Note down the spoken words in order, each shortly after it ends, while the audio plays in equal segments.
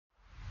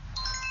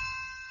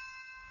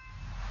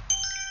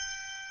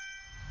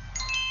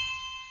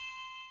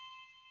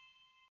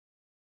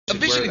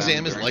vision wear them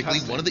exam is during likely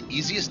testing. one of the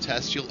easiest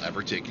tests you'll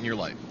ever take in your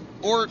life.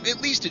 Or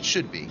at least it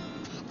should be.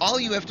 All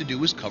you have to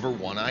do is cover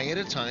one eye at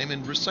a time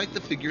and recite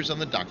the figures on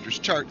the doctor's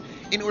chart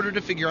in order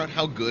to figure out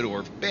how good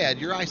or bad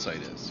your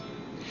eyesight is.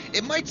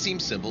 It might seem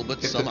simple,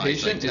 but If some the eyesight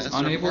patient is tests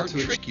are unable far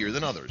to trickier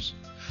than others.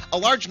 A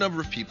large number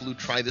of people who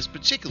try this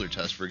particular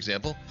test, for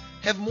example,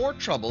 have more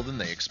trouble than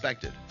they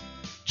expected.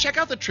 Check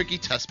out the tricky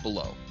tests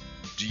below.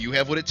 Do you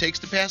have what it takes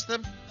to pass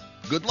them?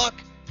 Good luck,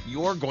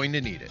 you're going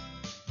to need it.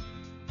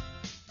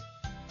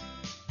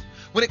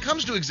 When it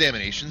comes to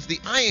examinations, the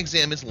eye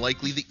exam is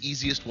likely the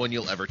easiest one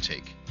you'll ever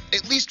take,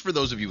 at least for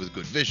those of you with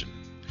good vision.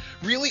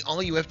 Really,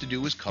 all you have to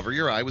do is cover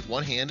your eye with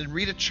one hand and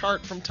read a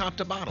chart from top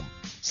to bottom.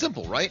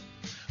 Simple, right?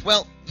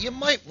 Well, you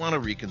might want to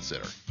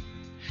reconsider.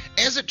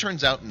 As it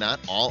turns out, not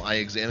all eye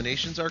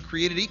examinations are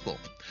created equal.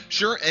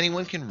 Sure,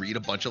 anyone can read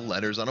a bunch of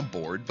letters on a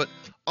board, but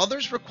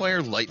others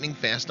require lightning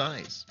fast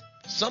eyes.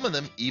 Some of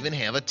them even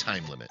have a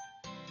time limit.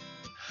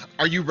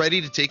 Are you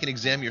ready to take an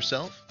exam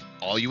yourself?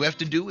 All you have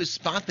to do is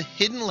spot the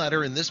hidden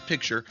letter in this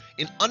picture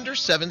in under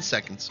 7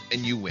 seconds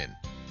and you win.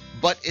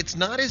 But it's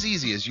not as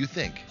easy as you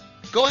think.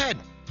 Go ahead,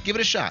 give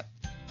it a shot.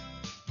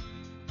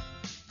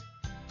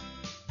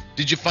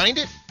 Did you find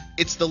it?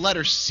 It's the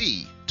letter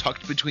C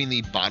tucked between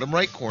the bottom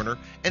right corner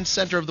and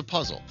center of the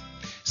puzzle.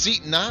 See,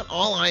 not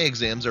all eye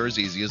exams are as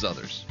easy as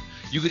others.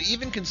 You could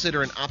even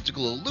consider an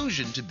optical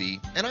illusion to be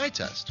an eye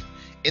test.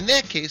 In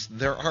that case,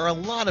 there are a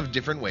lot of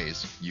different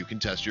ways you can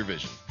test your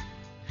vision.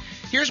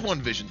 Here's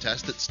one vision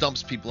test that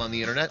stumps people on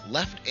the internet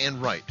left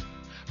and right.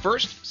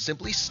 First,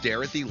 simply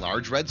stare at the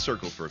large red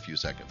circle for a few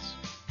seconds.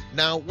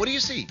 Now, what do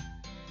you see?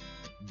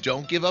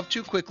 Don't give up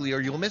too quickly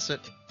or you'll miss it.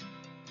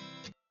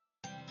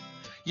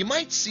 You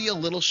might see a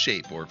little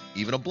shape or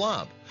even a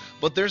blob,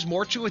 but there's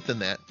more to it than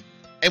that.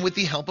 And with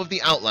the help of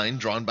the outline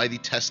drawn by the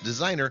test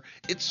designer,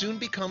 it soon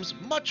becomes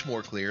much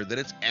more clear that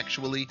it's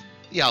actually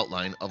the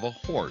outline of a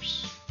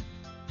horse.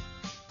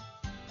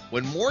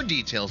 When more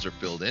details are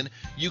filled in,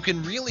 you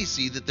can really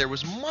see that there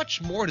was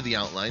much more to the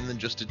outline than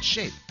just its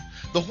shape.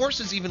 The horse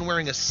is even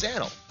wearing a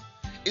saddle.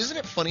 Isn't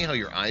it funny how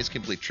your eyes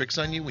can play tricks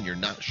on you when you're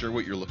not sure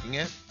what you're looking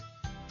at?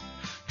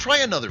 Try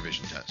another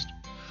vision test.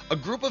 A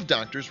group of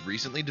doctors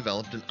recently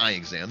developed an eye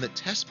exam that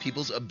tests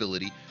people's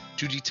ability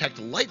to detect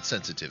light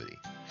sensitivity.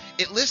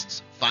 It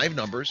lists 5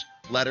 numbers,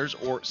 letters,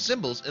 or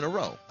symbols in a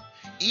row,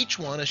 each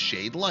one a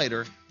shade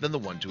lighter than the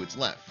one to its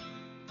left.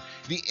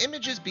 The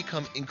images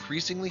become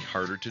increasingly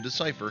harder to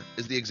decipher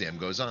as the exam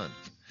goes on.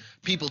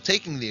 People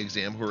taking the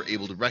exam who are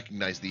able to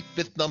recognize the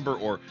 5th number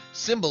or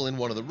symbol in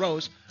one of the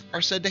rows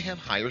are said to have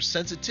higher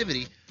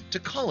sensitivity to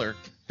color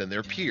than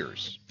their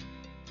peers.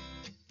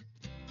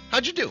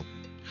 How'd you do?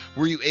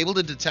 Were you able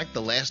to detect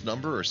the last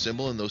number or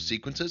symbol in those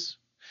sequences?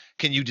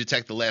 Can you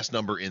detect the last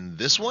number in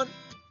this one?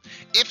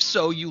 If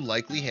so, you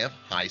likely have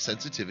high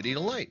sensitivity to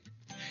light.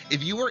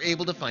 If you were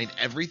able to find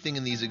everything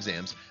in these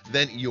exams,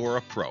 then you're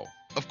a pro.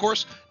 Of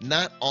course,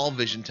 not all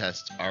vision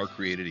tests are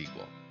created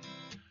equal.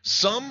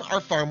 Some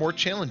are far more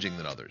challenging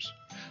than others.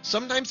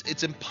 Sometimes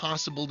it's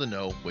impossible to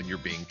know when you're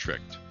being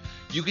tricked.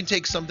 You can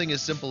take something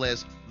as simple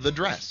as the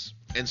dress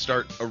and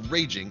start a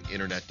raging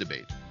internet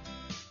debate.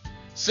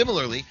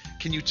 Similarly,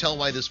 can you tell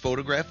why this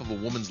photograph of a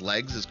woman's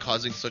legs is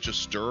causing such a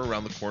stir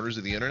around the corners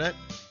of the internet?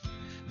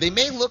 They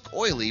may look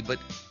oily, but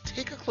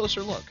take a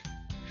closer look.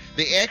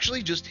 They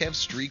actually just have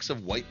streaks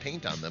of white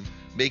paint on them,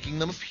 making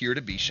them appear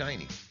to be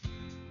shiny.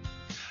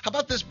 How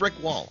about this brick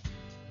wall?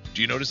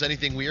 Do you notice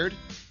anything weird?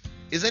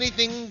 Is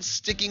anything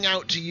sticking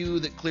out to you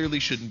that clearly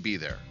shouldn't be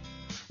there?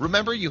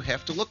 Remember, you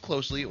have to look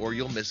closely or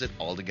you'll miss it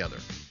altogether.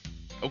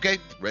 Okay,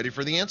 ready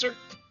for the answer?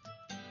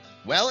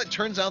 Well, it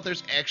turns out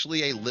there's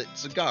actually a lit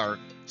cigar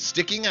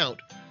sticking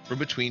out from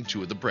between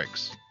 2 of the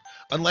bricks.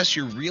 Unless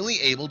you're really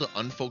able to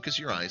unfocus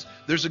your eyes,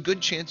 there's a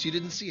good chance you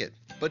didn't see it.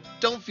 But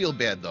don't feel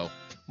bad though.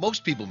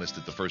 Most people missed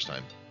it the first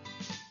time.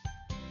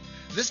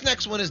 This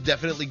next one is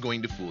definitely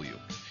going to fool you.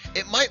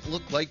 It might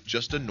look like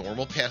just a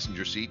normal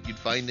passenger seat you'd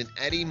find in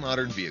any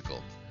modern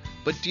vehicle.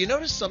 But do you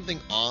notice something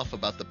off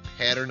about the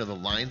pattern of the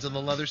lines on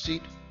the leather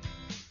seat?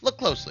 Look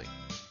closely.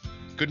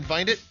 Couldn't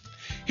find it?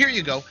 Here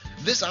you go.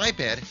 This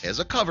iPad has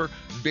a cover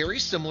very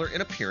similar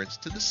in appearance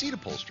to the seat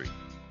upholstery.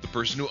 The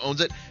person who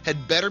owns it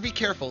had better be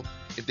careful.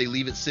 If they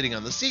leave it sitting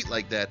on the seat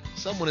like that,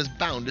 someone is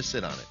bound to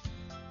sit on it.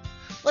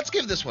 Let's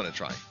give this one a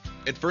try.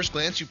 At first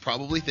glance, you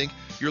probably think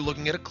you're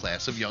looking at a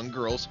class of young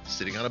girls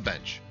sitting on a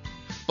bench.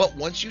 But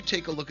once you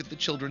take a look at the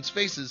children's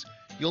faces,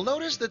 you'll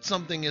notice that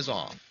something is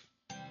off.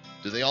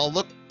 Do they all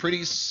look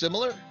pretty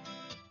similar?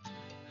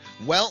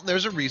 Well,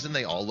 there's a reason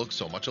they all look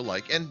so much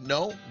alike, and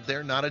no,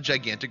 they're not a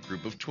gigantic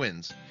group of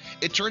twins.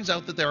 It turns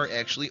out that there are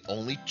actually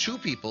only 2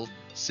 people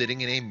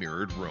sitting in a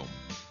mirrored room.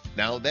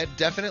 Now, that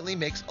definitely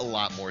makes a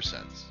lot more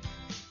sense.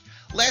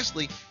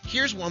 Lastly,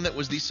 here's one that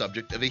was the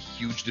subject of a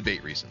huge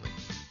debate recently.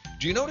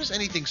 Do you notice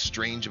anything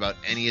strange about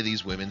any of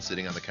these women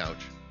sitting on the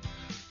couch?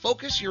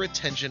 Focus your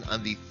attention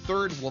on the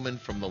 3rd woman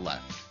from the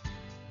left.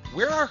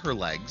 Where are her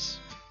legs?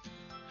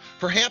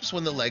 Perhaps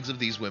when the legs of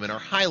these women are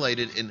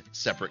highlighted in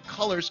separate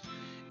colors,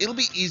 it'll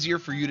be easier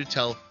for you to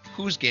tell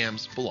whose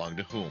gams belong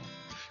to whom.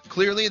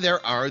 Clearly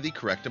there are the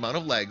correct amount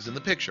of legs in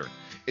the picture.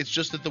 It's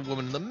just that the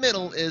woman in the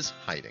middle is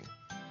hiding.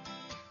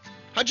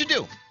 How'd you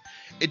do?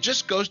 It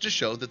just goes to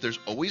show that there's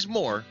always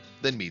more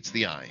than meets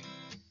the eye.